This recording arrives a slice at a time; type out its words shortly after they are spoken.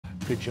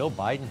Could Joe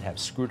Biden have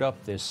screwed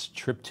up this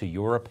trip to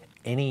Europe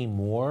any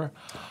more?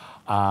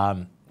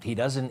 He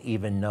doesn't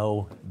even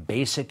know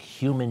basic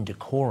human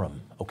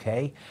decorum,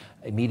 okay?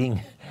 A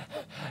meeting,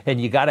 and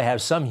you got to have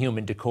some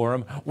human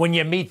decorum when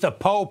you meet the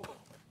Pope.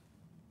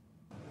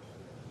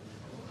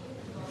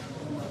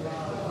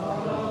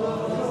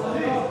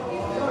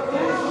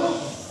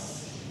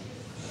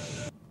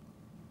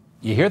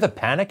 You hear the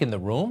panic in the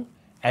room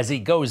as he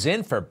goes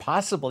in for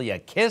possibly a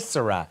kiss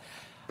or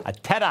a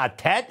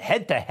tete-a-tete,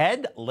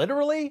 head-to-head,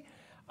 literally?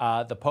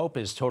 The Pope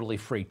is totally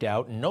freaked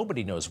out, and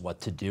nobody knows what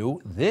to do.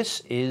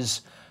 This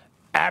is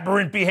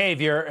aberrant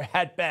behavior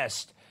at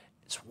best.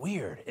 It's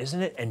weird,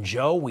 isn't it? And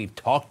Joe, we've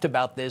talked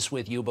about this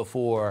with you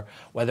before,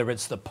 whether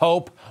it's the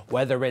Pope,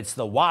 whether it's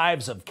the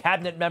wives of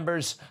cabinet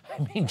members.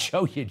 I mean,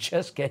 Joe, you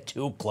just get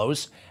too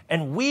close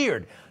and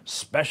weird,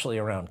 especially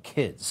around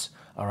kids.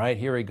 All right,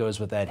 here he goes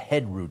with that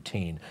head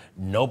routine.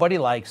 Nobody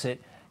likes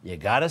it. You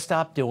got to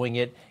stop doing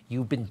it.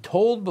 You've been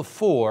told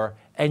before,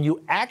 and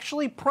you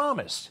actually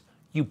promised.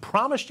 You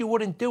promised you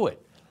wouldn't do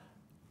it.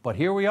 But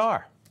here we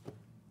are.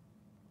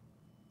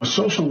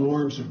 Social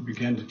norms have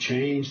begun to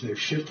change. They've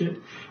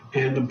shifted,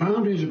 and the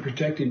boundaries of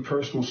protecting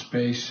personal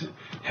space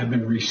have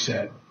been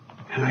reset.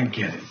 And I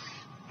get it.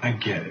 I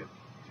get it.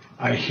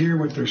 I hear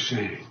what they're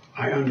saying.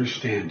 I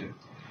understand it.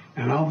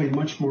 And I'll be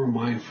much more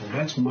mindful.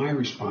 That's my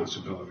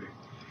responsibility.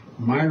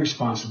 My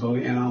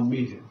responsibility, and I'll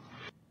meet it.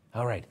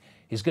 All right.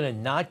 He's going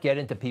to not get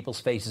into people's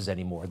faces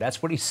anymore.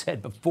 That's what he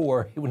said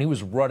before when he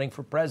was running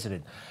for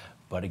president.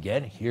 But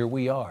again, here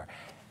we are.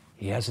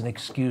 He has an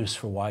excuse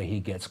for why he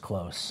gets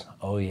close.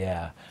 Oh,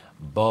 yeah.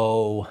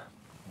 Bo,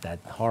 that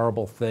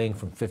horrible thing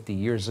from 50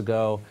 years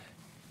ago.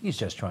 He's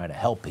just trying to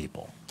help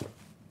people.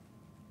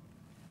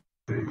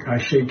 I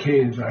shake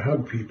hands. I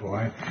hug people.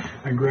 I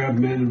grab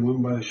men and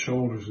women by the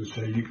shoulders and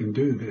say, you can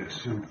do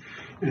this.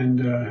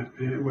 And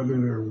whether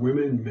they're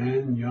women,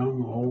 men,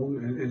 young,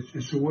 old,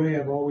 it's the way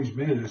I've always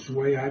been. It's the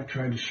way I've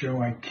tried to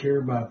show I care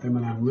about them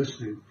and I'm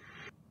listening.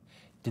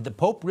 Did the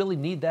Pope really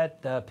need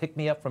that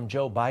pick-me-up from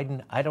Joe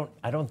Biden? I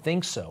don't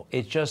think so.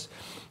 It's just,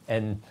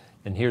 and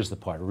here's the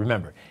part.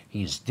 Remember,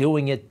 he's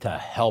doing it to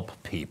help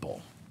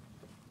people.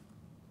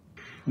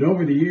 And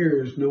over the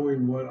years,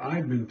 knowing what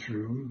I've been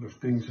through, the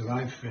things that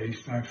I've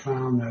faced, I've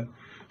found that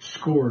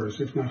scores,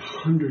 if not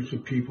hundreds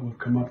of people have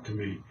come up to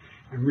me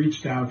and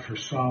reached out for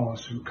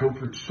solace and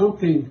comfort,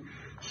 something,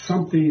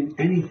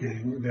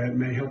 anything that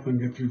may help them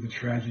get through the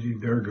tragedy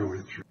they're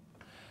going through.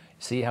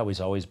 See how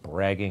he's always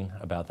bragging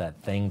about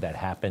that thing that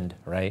happened,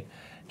 right?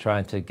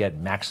 Trying to get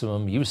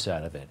maximum use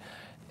out of it.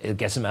 It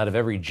gets him out of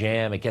every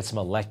jam. It gets him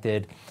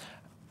elected.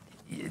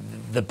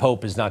 The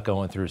Pope is not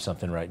going through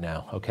something right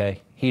now,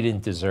 okay? He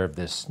didn't deserve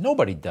this.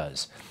 Nobody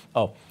does.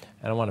 Oh,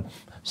 and I want to,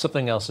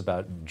 something else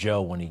about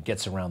Joe when he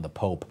gets around the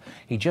Pope.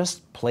 He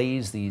just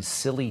plays these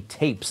silly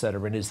tapes that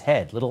are in his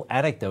head, little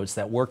anecdotes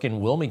that work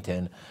in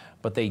Wilmington,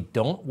 but they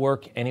don't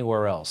work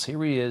anywhere else.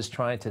 Here he is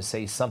trying to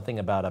say something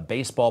about a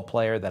baseball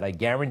player that I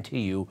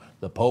guarantee you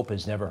the Pope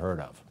has never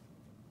heard of.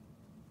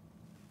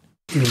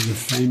 There's a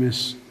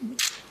famous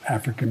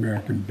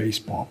African-American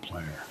baseball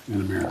player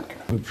in America.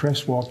 The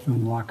press walked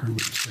in the locker room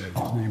and said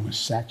his name was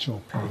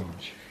Satchel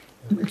Paige.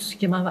 Si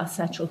chiamava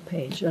Satchel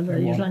Paige. Allora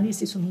gli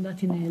giornalisti sono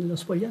andati nello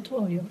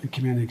spogliatoio. The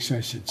commanding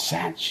exec said,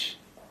 Satch,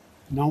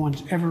 no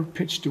one's ever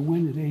pitched to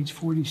win at age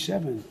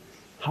 47.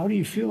 How do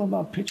you feel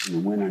about pitching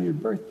to win on your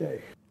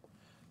birthday?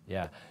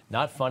 Yeah,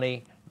 not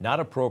funny, not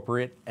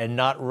appropriate, and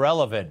not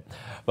relevant.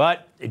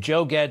 But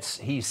Joe gets,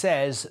 he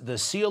says, the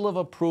seal of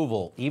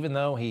approval, even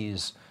though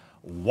he's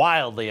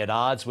wildly at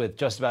odds with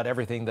just about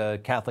everything the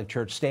Catholic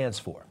Church stands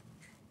for.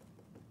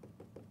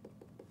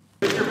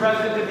 Mr.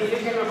 President, did the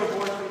issue of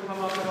abortion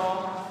come up at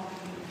all?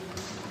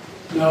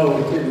 No,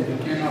 it didn't.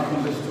 It came up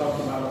and just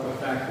talked about the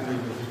fact that he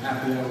was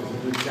happy I was a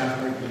good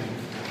Catholic and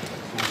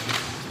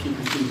keep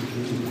the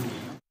secret.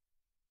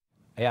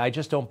 Yeah, I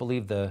just don't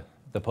believe the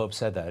Pope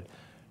said that.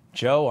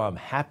 Joe, I'm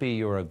happy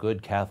you're a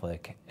good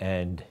Catholic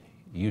and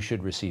you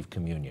should receive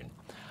communion.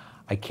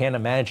 I can't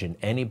imagine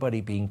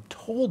anybody being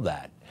told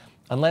that.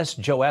 Unless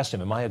Joe asked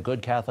him, am I a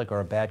good Catholic or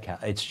a bad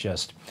Catholic? It's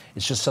just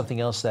something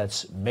else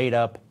that's made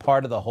up,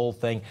 part of the whole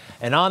thing.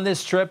 And on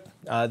this trip,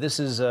 this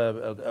is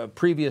a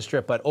previous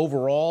trip, but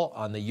overall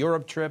on the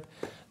Europe trip,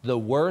 the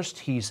worst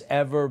he's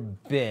ever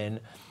been,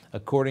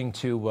 according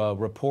to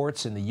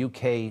reports in the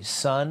UK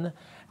Sun.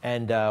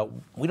 And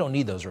we don't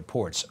need those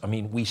reports. I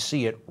mean, we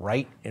see it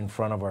right in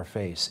front of our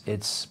face.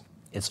 It's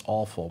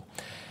awful.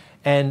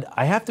 And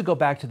I have to go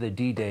back to the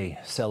D-Day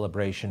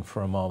celebration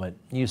for a moment.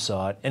 You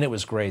saw it, and it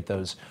was great,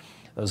 those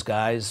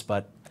guys,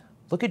 but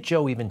look at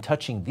Joe even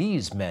touching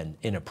these men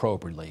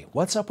inappropriately.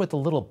 What's up with the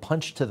little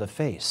punch to the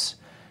face?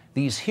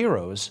 These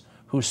heroes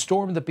who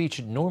stormed the beach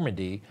at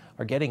Normandy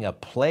are getting a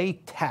play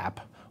tap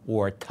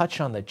or a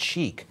touch on the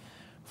cheek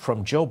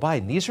from Joe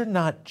Biden. These are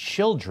not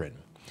children.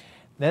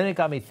 Then it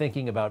got me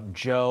thinking about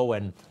Joe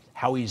and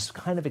how he's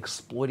kind of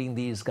exploiting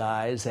these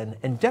guys,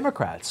 and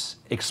Democrats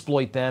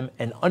exploit them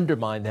and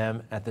undermine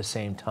them at the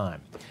same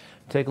time.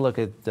 Take a look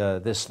at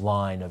this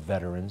line of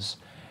veterans,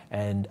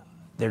 and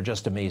they're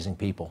just amazing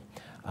people.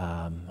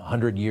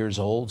 100 years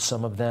old,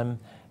 some of them,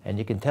 and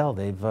you can tell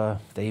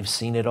they've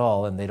seen it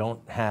all, and they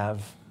don't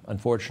have,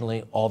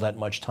 unfortunately, all that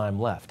much time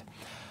left.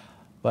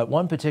 But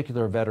one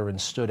particular veteran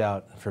stood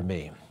out for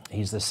me.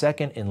 He's the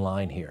second in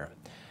line here,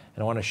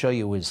 and I want to show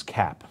you his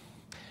cap.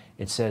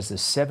 It says the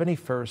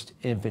 71st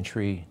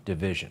Infantry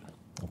Division,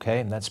 okay,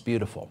 and that's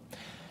beautiful.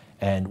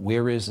 And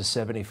where is the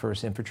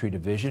 71st Infantry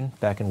Division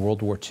back in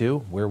World War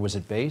II? Where was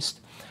it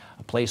based?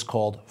 A place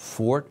called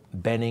Fort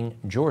Benning,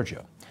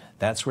 Georgia.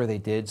 That's where they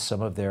did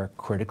some of their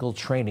critical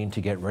training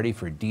to get ready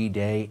for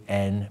D-Day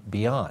and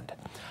beyond.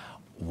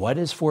 What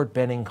is Fort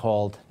Benning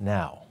called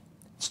now?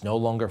 It's no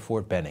longer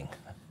Fort Benning.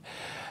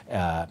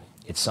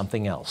 It's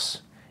something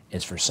else.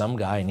 It's for some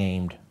guy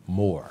named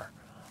Moore.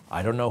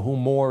 I don't know who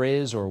Moore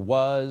is or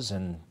was,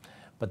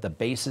 but the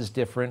base is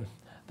different,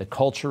 the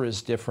culture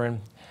is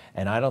different,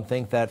 and I don't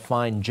think that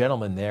fine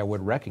gentleman there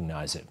would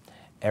recognize it.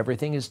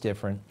 Everything is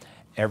different,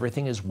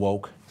 everything is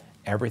woke,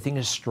 everything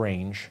is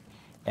strange,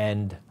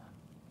 and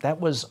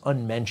that was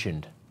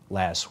unmentioned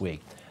last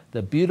week.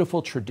 The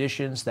beautiful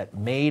traditions that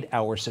made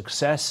our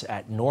success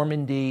at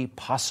Normandy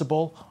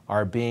possible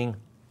are being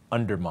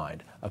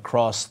undermined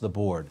across the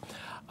board.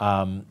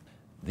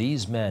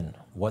 These men,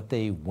 what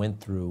they went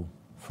through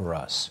for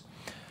us,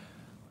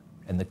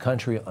 and the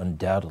country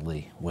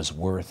undoubtedly was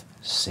worth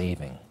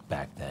saving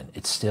back then.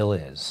 It still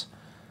is,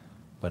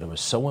 but it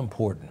was so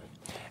important.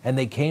 And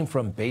they came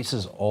from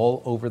bases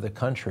all over the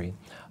country,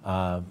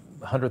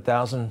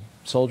 100,000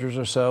 soldiers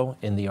or so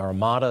in the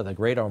Armada, the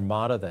Great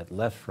Armada that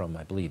left from,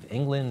 I believe,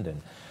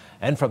 England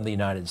and from the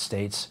United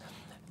States.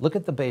 Look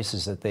at the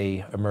bases that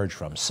they emerged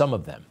from, some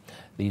of them.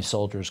 These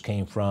soldiers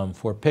came from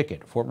Fort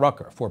Pickett, Fort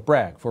Rucker, Fort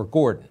Bragg, Fort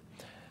Gordon.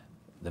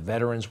 The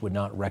veterans would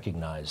not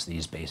recognize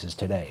these bases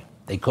today.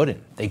 They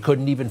couldn't. They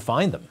couldn't even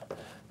find them.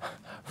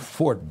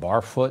 Fort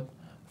Barfoot,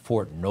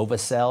 Fort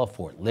Novacell,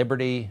 Fort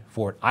Liberty,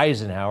 Fort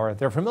Eisenhower.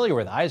 They're familiar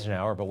with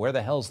Eisenhower, but where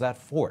the hell's that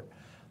fort?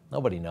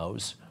 Nobody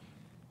knows.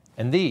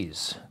 And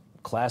these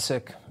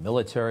classic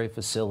military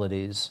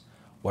facilities,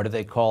 what are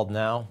they called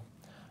now?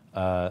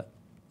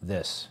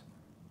 This.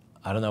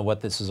 I don't know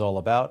what this is all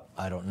about.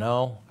 I don't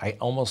know. I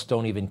almost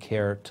don't even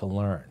care to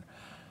learn.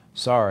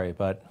 Sorry,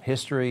 but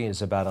history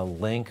is about a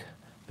link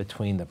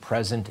between the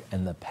present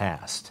and the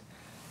past.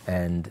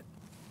 And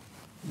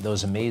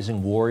those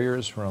amazing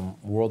warriors from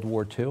World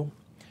War II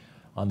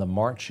on the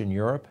march in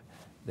Europe,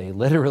 they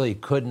literally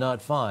could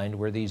not find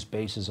where these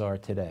bases are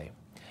today.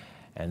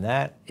 And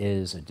that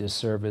is a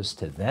disservice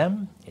to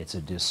them, it's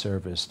a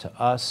disservice to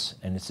us,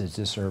 and it's a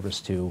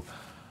disservice to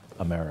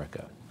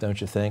America, don't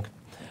you think?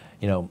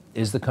 You know,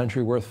 is the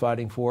country worth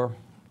fighting for?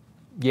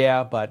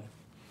 Yeah, but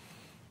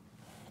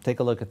take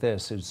a look at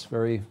this. It's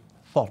very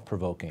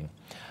thought-provoking.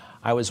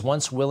 I was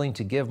once willing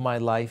to give my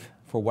life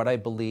for what I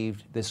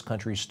believed this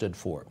country stood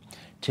for.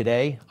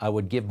 Today, I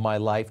would give my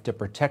life to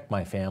protect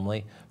my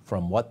family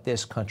from what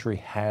this country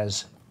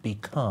has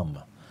become.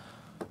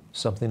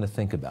 Something to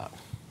think about.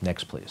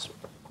 Next, please.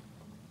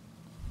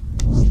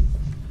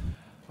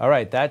 All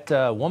right, that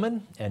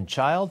woman and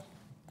child,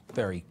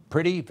 very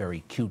pretty,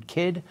 very cute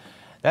kid.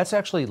 That's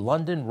actually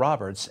Lunden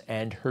Roberts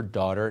and her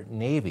daughter,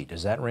 Navy.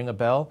 Does that ring a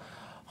bell?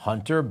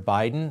 Hunter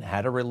Biden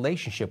had a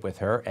relationship with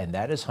her, and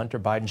that is Hunter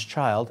Biden's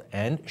child,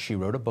 and she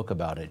wrote a book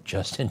about it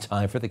just in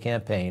time for the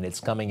campaign. It's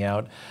coming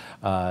out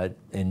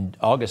in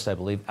August, I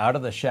believe. Out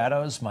of the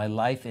Shadows, My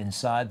Life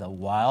Inside the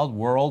Wild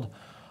World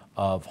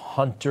of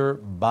Hunter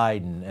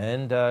Biden.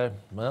 And,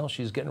 well,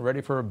 she's getting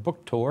ready for a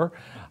book tour.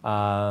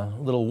 A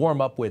little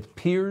warm-up with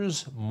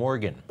Piers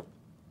Morgan.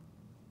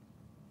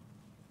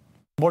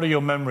 What are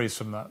your memories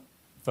from that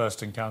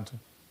first encounter?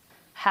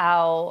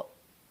 How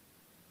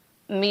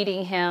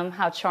meeting him,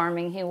 how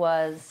charming he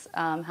was,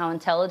 how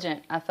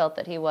intelligent I felt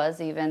that he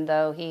was, even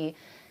though he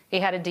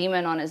had a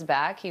demon on his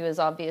back. He was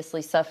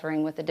obviously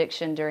suffering with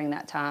addiction during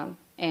that time.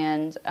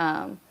 And,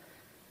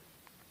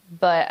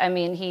 but I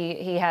mean,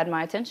 he had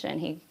my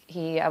attention.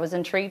 I was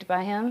intrigued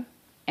by him.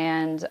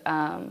 And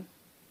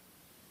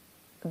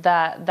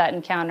that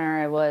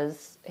encounter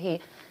was,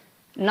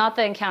 not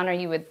the encounter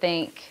you would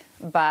think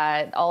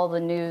by all the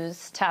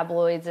news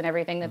tabloids and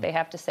everything that they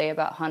have to say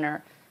about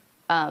Hunter.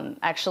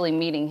 Actually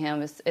meeting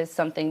him is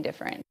something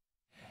different.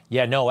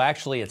 Yeah, no,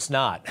 actually it's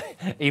not,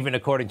 even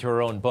according to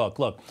her own book.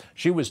 Look,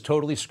 she was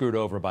totally screwed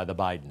over by the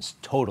Bidens,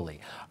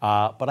 totally.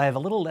 But I have a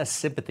little less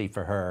sympathy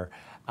for her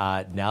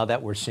now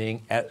that we're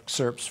seeing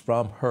excerpts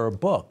from her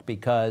book,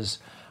 because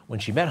when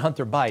she met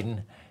Hunter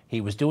Biden,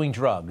 he was doing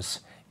drugs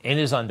in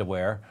his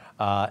underwear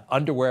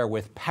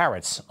with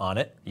parrots on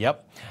it.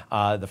 Yep.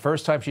 The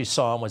first time she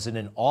saw him was in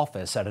an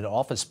office, at an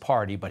office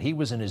party, but he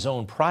was in his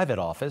own private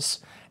office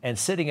and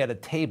sitting at a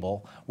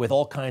table with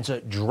all kinds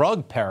of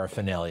drug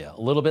paraphernalia, a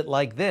little bit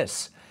like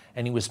this.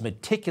 And he was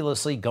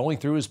meticulously going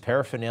through his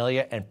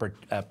paraphernalia and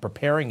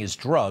preparing his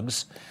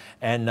drugs.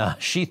 And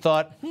she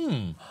thought,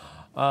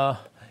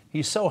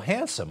 He's so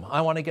handsome.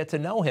 I want to get to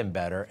know him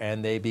better.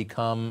 And they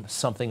become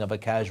something of a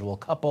casual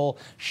couple.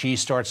 She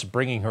starts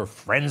bringing her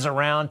friends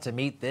around to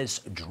meet this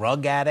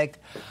drug addict.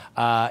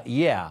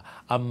 Yeah,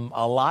 I'm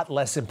a lot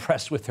less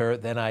impressed with her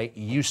than I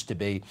used to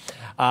be.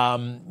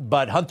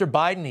 But Hunter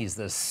Biden, he's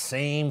the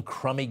same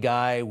crummy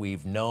guy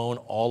we've known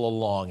all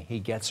along. He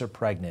gets her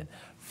pregnant.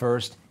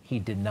 First, he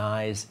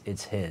denies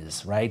it's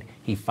his, right?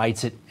 He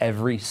fights it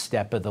every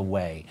step of the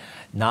way.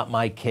 Not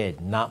my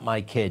kid, not my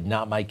kid,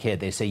 not my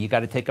kid. They say, you got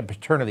to take a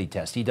paternity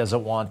test. He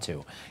doesn't want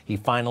to. He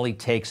finally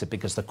takes it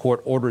because the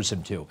court orders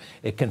him to.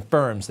 It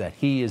confirms that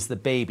he is the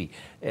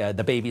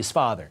baby's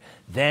father.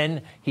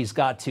 Then he's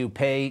got to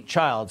pay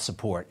child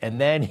support. And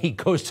then he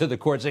goes to the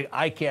court saying,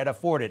 I can't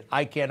afford it.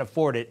 I can't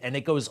afford it. And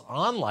it goes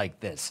on like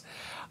this.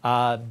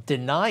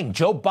 Denying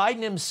Joe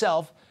Biden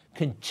himself,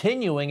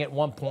 continuing at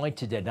one point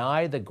to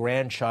deny the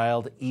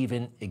grandchild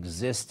even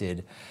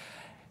existed.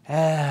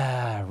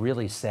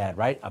 Really sad,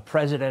 right? A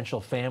presidential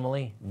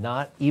family,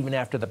 not even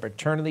after the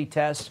paternity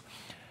test.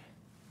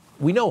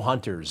 We know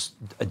Hunter's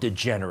a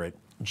degenerate.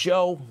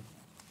 Joe,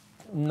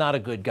 not a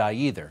good guy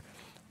either.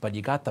 But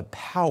you got the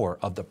power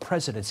of the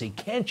presidency.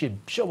 Can't you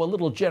show a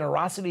little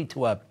generosity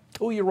to a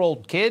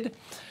 2-year-old kid?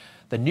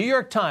 The New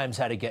York Times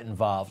had to get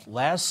involved.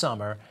 Last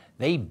summer,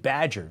 they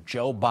badgered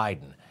Joe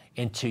Biden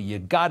into, you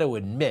got to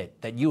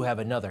admit that you have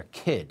another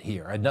kid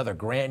here, another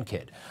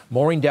grandkid.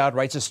 Maureen Dowd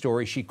writes a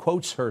story. She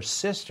quotes her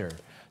sister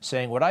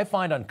saying, what I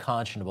find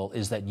unconscionable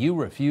is that you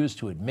refuse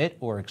to admit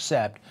or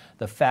accept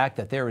the fact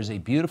that there is a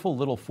beautiful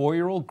little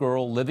 4-year-old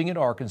girl living in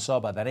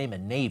Arkansas by the name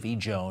of Navy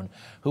Joan,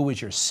 who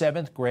is your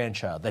 7th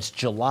grandchild. That's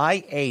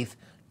July 8th,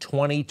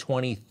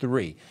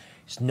 2023.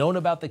 He's known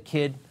about the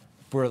kid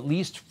for at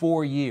least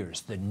 4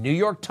 years. The New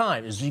York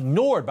Times is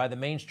ignored by the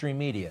mainstream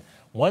media.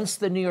 Once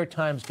the New York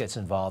Times gets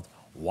involved,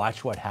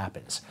 watch what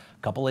happens.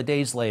 A couple of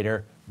days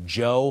later,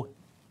 Joe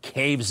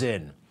caves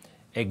in,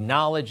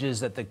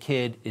 acknowledges that the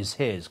kid is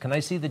his. Can I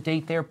see the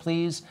date there,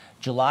 please?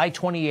 July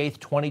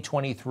 28th,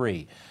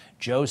 2023.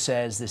 Joe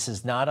says this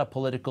is not a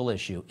political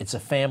issue. It's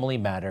a family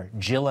matter.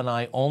 Jill and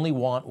I only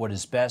want what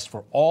is best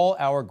for all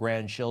our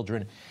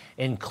grandchildren,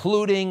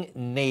 including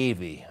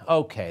Navy.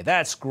 Okay,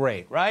 that's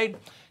great, right?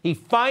 He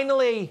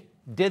finally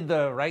did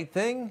the right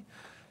thing.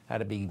 Had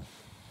to be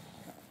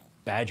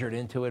badgered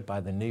into it by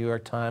the New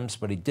York Times,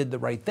 but he did the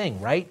right thing,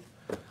 right?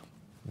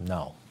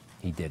 No,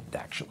 he didn't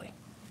actually.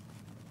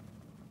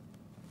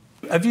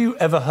 Have you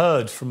ever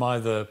heard from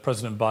either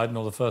President Biden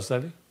or the First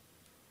Lady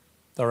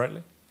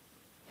directly?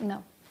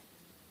 No.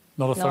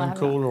 Not a No, I phone have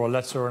call not. or a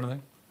letter or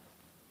anything?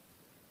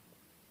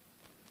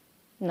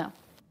 No.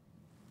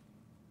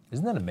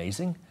 Isn't that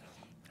amazing?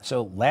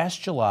 So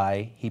last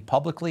July, he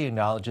publicly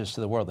acknowledges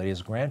to the world that he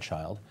has a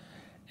grandchild,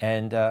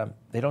 and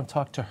they don't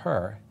talk to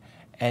her.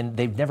 And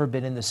they've never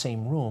been in the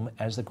same room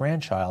as the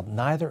grandchild,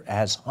 neither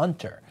has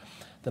Hunter.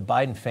 The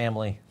Biden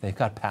family, they've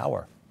got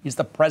power. He's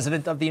the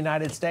president of the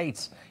United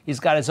States. He's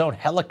got his own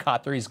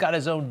helicopter. He's got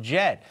his own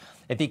jet.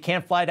 If he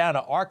can't fly down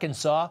to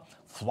Arkansas,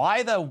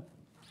 fly the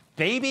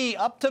baby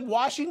up to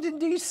Washington,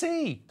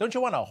 D.C. Don't you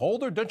want to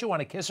hold her? Don't you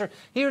want to kiss her?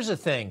 Here's the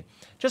thing.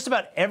 Just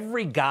about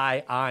every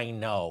guy I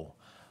know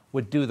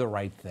would do the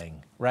right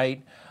thing,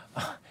 right?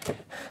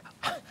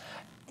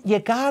 You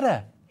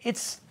gotta.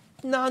 It's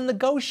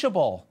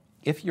non-negotiable.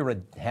 If you're a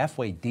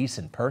halfway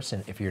decent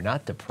person, if you're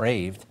not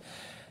depraved,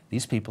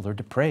 these people are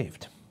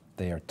depraved.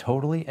 They are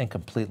totally and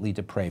completely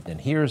depraved.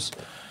 And here's,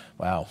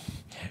 wow,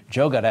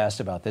 Joe got asked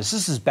about this.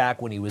 This is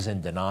back when he was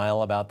in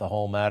denial about the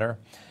whole matter.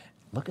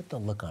 Look at the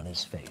look on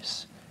his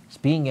face. He's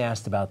being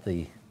asked about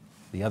the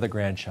other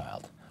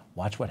grandchild.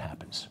 Watch what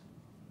happens.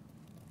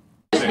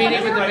 Meeting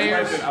with the mayor.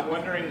 President, I'm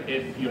wondering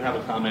if you have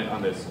a comment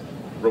on this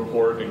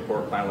report and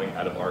court filing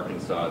out of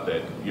Arkansas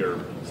that your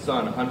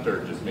son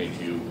Hunter just made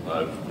you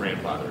a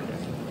grandfather again.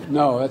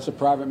 No, that's a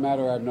private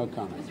matter. I have no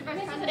comment. Mr.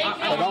 Vice President,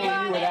 But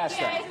only you would ask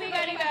that. we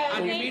gotta go.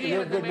 Thank you.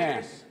 You're a good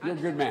man. You're a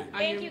good man.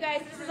 Thank you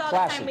guys. This is all the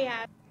Classy. time we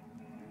have.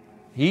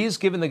 He's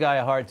giving the guy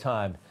a hard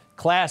time.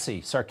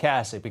 Classy,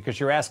 sarcastic, because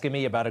you're asking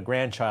me about a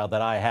grandchild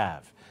that I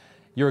have.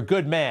 You're a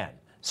good man.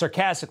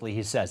 Sarcastically,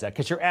 he says that,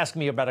 because you're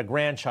asking me about a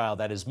grandchild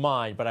that is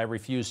mine, but I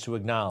refuse to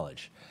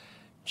acknowledge.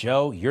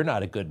 Joe, you're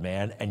not a good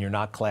man, and you're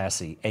not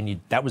classy.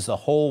 And that was the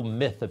whole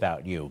myth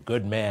about you.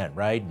 Good man,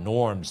 right?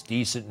 Norms,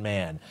 decent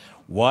man.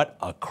 What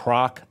a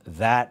crock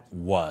that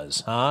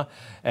was, huh?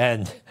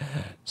 And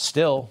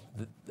still,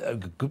 a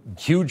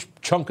huge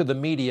chunk of the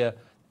media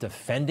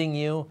defending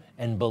you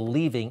and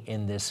believing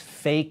in this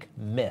fake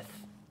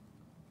myth.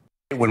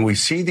 When we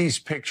see these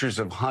pictures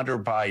of Hunter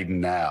Biden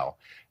now,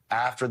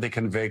 after the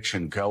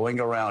conviction, going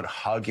around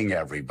hugging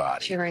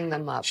everybody, cheering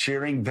them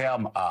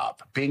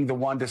up, being the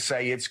one to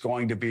say it's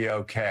going to be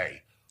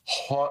okay,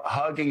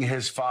 hugging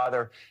his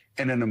father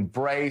in an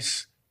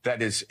embrace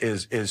that is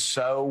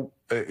so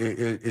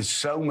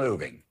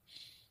moving.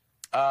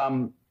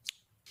 The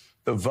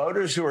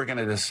voters who are going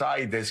to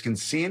decide this can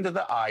see into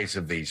the eyes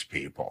of these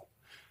people.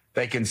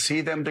 They can see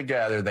them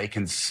together. They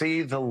can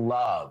see the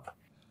love.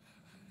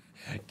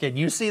 Can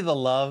you see the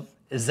love?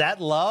 Is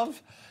that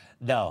love?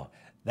 No.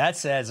 That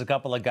says a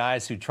couple of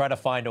guys who try to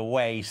find a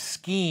way,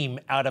 scheme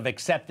out of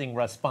accepting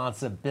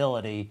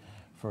responsibility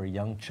for a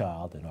young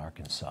child in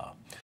Arkansas.